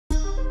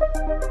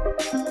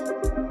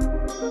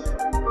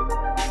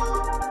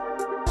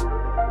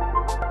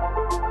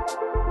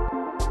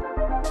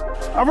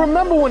I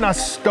remember when I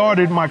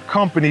started my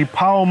company,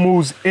 Power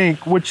Moves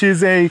Inc., which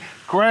is a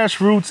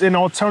grassroots and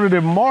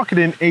alternative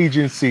marketing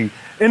agency.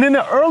 And in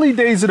the early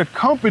days of the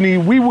company,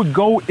 we would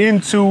go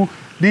into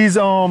these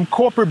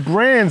corporate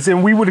brands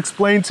and we would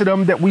explain to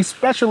them that we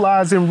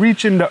specialize in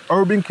reaching the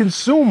urban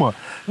consumer,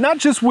 not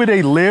just where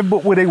they live,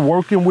 but where they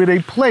work and where they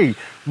play.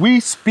 We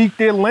speak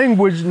their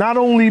language not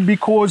only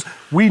because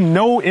we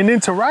know and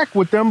interact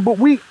with them, but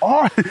we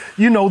are,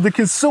 the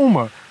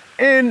consumer.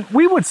 And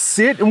we would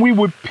sit and we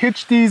would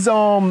pitch these,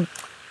 kind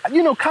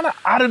of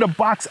out of the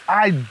box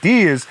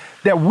ideas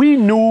that we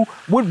knew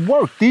would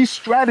work. These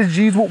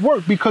strategies would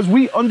work because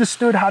we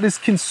understood how this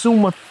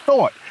consumer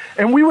thought.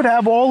 And we would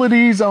have all of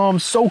these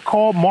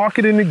so-called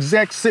marketing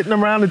execs sitting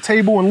around the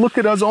table and look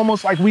at us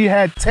almost like we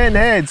had 10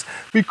 heads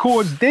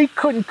because they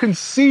couldn't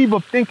conceive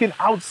of thinking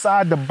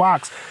outside the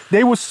box.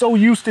 They were so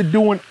used to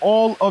doing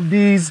all of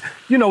these,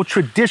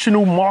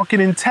 traditional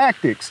marketing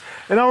tactics.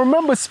 And I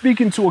remember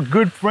speaking to a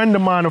good friend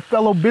of mine, a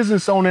fellow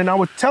business owner, and I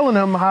was telling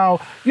him how,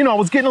 I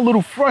was getting a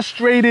little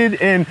frustrated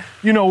and,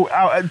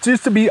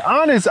 just to be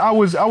honest, I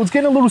was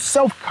getting a little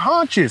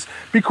self-conscious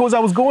because I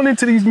was going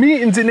into these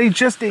meetings and they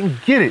just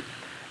didn't get it.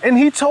 And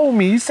he told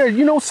me, he said,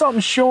 you know something,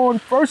 Shawn,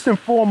 first and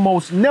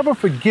foremost, never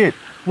forget,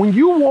 when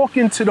you walk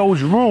into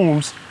those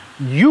rooms,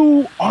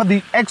 you are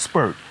the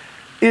expert.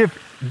 If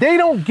they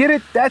don't get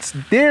it, that's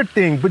their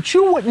thing, but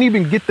you wouldn't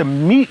even get the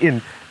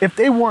meeting if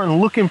they weren't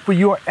looking for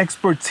your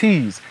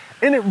expertise.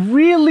 And it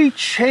really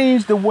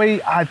changed the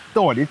way I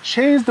thought. It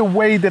changed the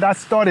way that I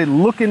started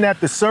looking at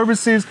the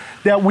services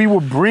that we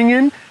were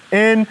bringing.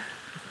 And,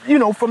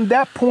 from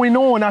that point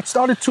on, I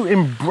started to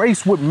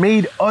embrace what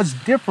made us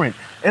different.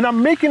 And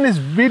I'm making this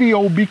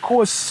video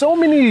because so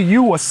many of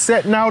you are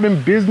setting out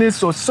in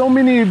business, or so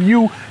many of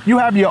you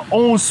have your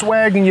own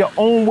swag and your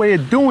own way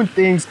of doing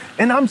things.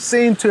 And I'm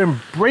saying to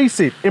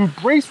embrace it.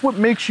 Embrace what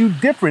makes you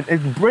different.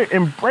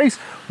 Embrace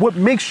what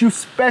makes you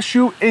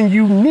special and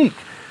unique.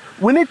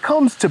 When it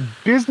comes to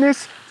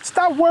business,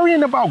 stop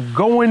worrying about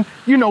going,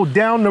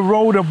 down the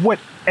road of what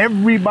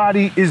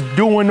everybody is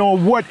doing or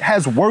what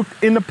has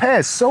worked in the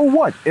past. So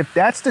what? If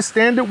that's the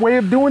standard way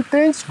of doing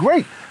things,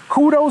 great.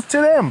 Kudos to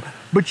them.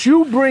 But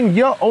you bring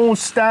your own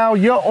style,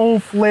 your own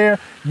flair,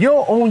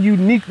 your own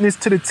uniqueness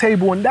to the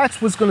table, and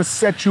that's what's going to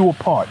set you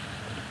apart.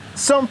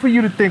 Something for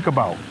you to think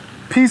about.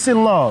 Peace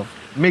and love.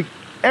 Make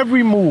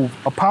every move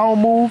a power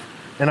move,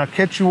 and I'll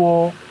catch you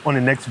all on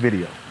the next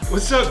video.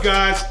 What's up,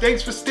 guys?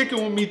 Thanks for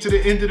sticking with me to the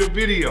end of the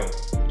video.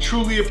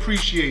 Truly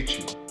appreciate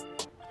you.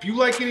 If you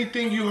like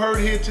anything you heard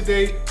here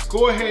today,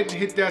 go ahead and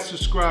hit that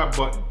subscribe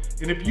button.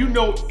 And if you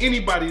know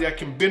anybody that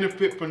can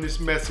benefit from this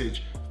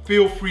message,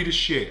 feel free to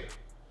share.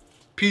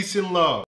 Peace and love.